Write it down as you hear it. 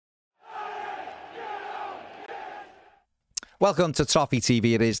Welcome to Toffee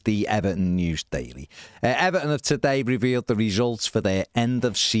TV. It is the Everton News Daily. Everton have today revealed the results for their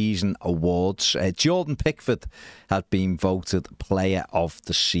end-of-season awards. Jordan Pickford had been voted Player of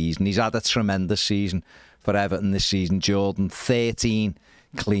the Season. He's had a tremendous season for Everton this season. Jordan, 13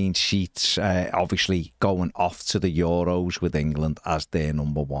 clean sheets, obviously going off to the Euros with England as their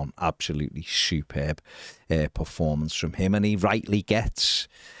number one. Absolutely superb performance from him, and he rightly gets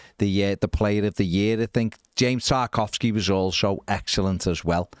the Player of the Year. I think James Tarkowski was also excellent as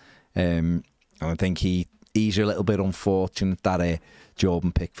well. I think he's a little bit unfortunate that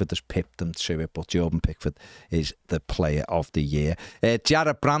Jordan Pickford has pipped him to it, but Jordan Pickford is the Player of the Year.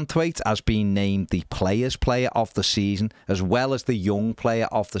 Jarrad Branthwaite has been named the Players' Player of the Season, as well as the Young Player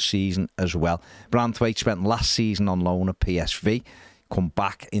of the Season as well. Branthwaite spent last season on loan at PSV, come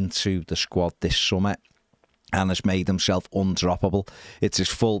back into the squad this summer, and has made himself undroppable. It's his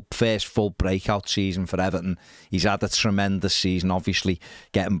first full breakout season for Everton. He's had a tremendous season. Obviously,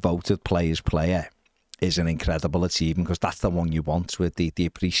 getting voted Players' Player is an incredible achievement, because that's the one you want, with the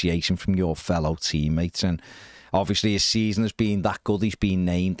appreciation from your fellow teammates. And obviously his season has been that good. He's been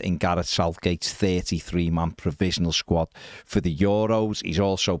named in Gareth Southgate's 33-man provisional squad for the Euros. He's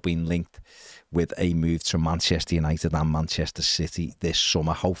also been linked with a move to Manchester United and Manchester City this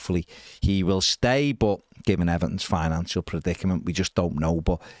summer. Hopefully he will stay, but given Everton's financial predicament, we just don't know.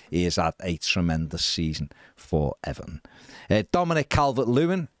 But he has had a tremendous season for Everton. Dominic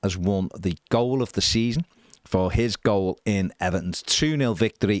Calvert-Lewin has won the goal of the season for his goal in Everton's 2-0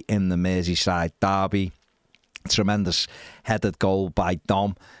 victory in the Merseyside derby. Tremendous headed goal by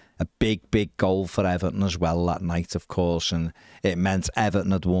Dom. A big goal for Everton as well that night, of course, and it meant Everton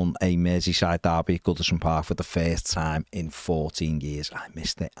had won a Merseyside derby at Goodison Park for the first time in 14 years. I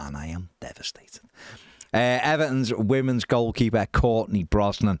missed it and I am devastated. Everton's women's goalkeeper, Courtney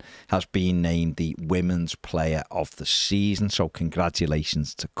Brosnan, has been named the Women's Player of the Season, so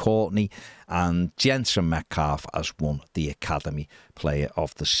congratulations to Courtney. And Jensen Metcalfe has won the Academy Player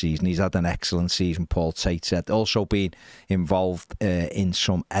of the Season. He's had an excellent season, Paul Tate said. Also been involved in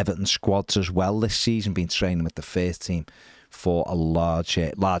some Everton squads as well this season, been training with the first team for a large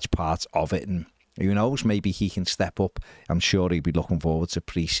part of it. And who knows, maybe he can step up. I'm sure he'll be looking forward to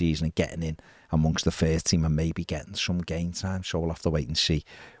pre-season and getting in amongst the first team and maybe getting some game time. So we'll have to wait and see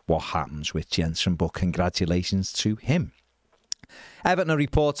what happens with Jensen. But congratulations to him. Everton are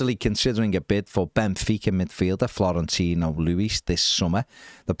reportedly considering a bid for Benfica midfielder Florentino Luis this summer.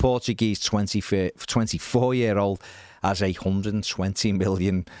 The Portuguese 24-year-old has a €120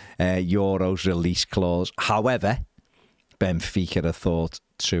 million release clause. However, Benfica are thought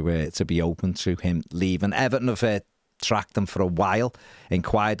to be open to him leaving. Everton have tracked him for a while,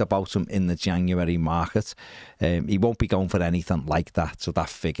 inquired about him in the January market. He won't be going for anything like that, so that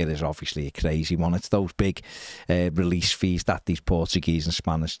figure is obviously a crazy one. It's those big release fees that these Portuguese and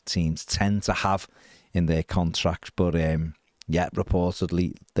Spanish teams tend to have in their contracts, but yeah,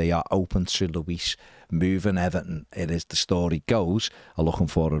 reportedly they are open to Luis moving. Everton, it is the story goes, are looking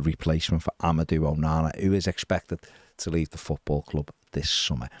for a replacement for Amadou Onana, who is expected to leave the football club this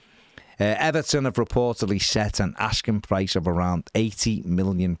summer. Everton have reportedly set an asking price of around £80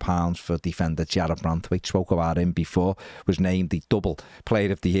 million for defender Jarrad Branthwaite. Spoke about him before, was named the double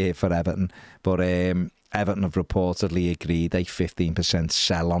Player of the Year for Everton. But Everton have reportedly agreed a 15%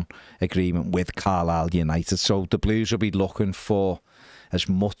 sell-on agreement with Carlisle United. So the Blues will be looking for as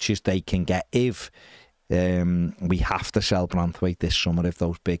much as they can get. If we have to sell Branthwaite this summer, if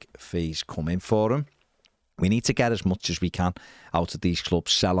those big fees come in for him, we need to get as much as we can out of these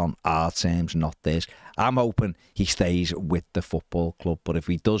clubs, sell on our terms, not theirs. I'm hoping he stays with the football club, but if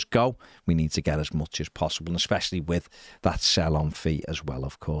he does go, we need to get as much as possible, and especially with that sell-on fee as well,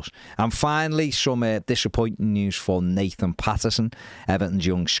 of course. And finally, some disappointing news for Nathan Patterson. Everton's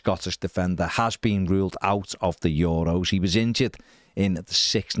young Scottish defender has been ruled out of the Euros. He was injured in the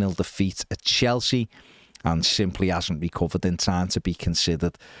 6-0 defeat at Chelsea and simply hasn't recovered in time to be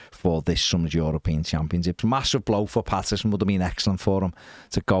considered for this summer's European Championships. Massive blow for Patterson. Would have been excellent for him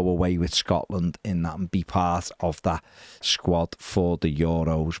to go away with Scotland in that and be part of that squad for the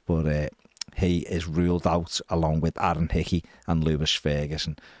Euros, but he is ruled out along with Aaron Hickey and Lewis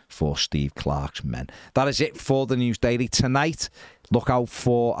Ferguson for Steve Clarke's men. That is it for the News Daily tonight. Look out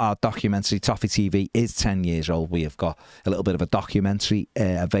for our documentary. Toffee TV is 10 years old. We have got a little bit of a documentary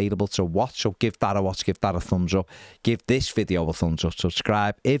available to watch, so give that a watch, give that a thumbs up. Give this video a thumbs up,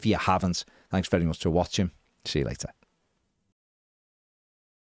 subscribe if you haven't. Thanks very much for watching. See you later.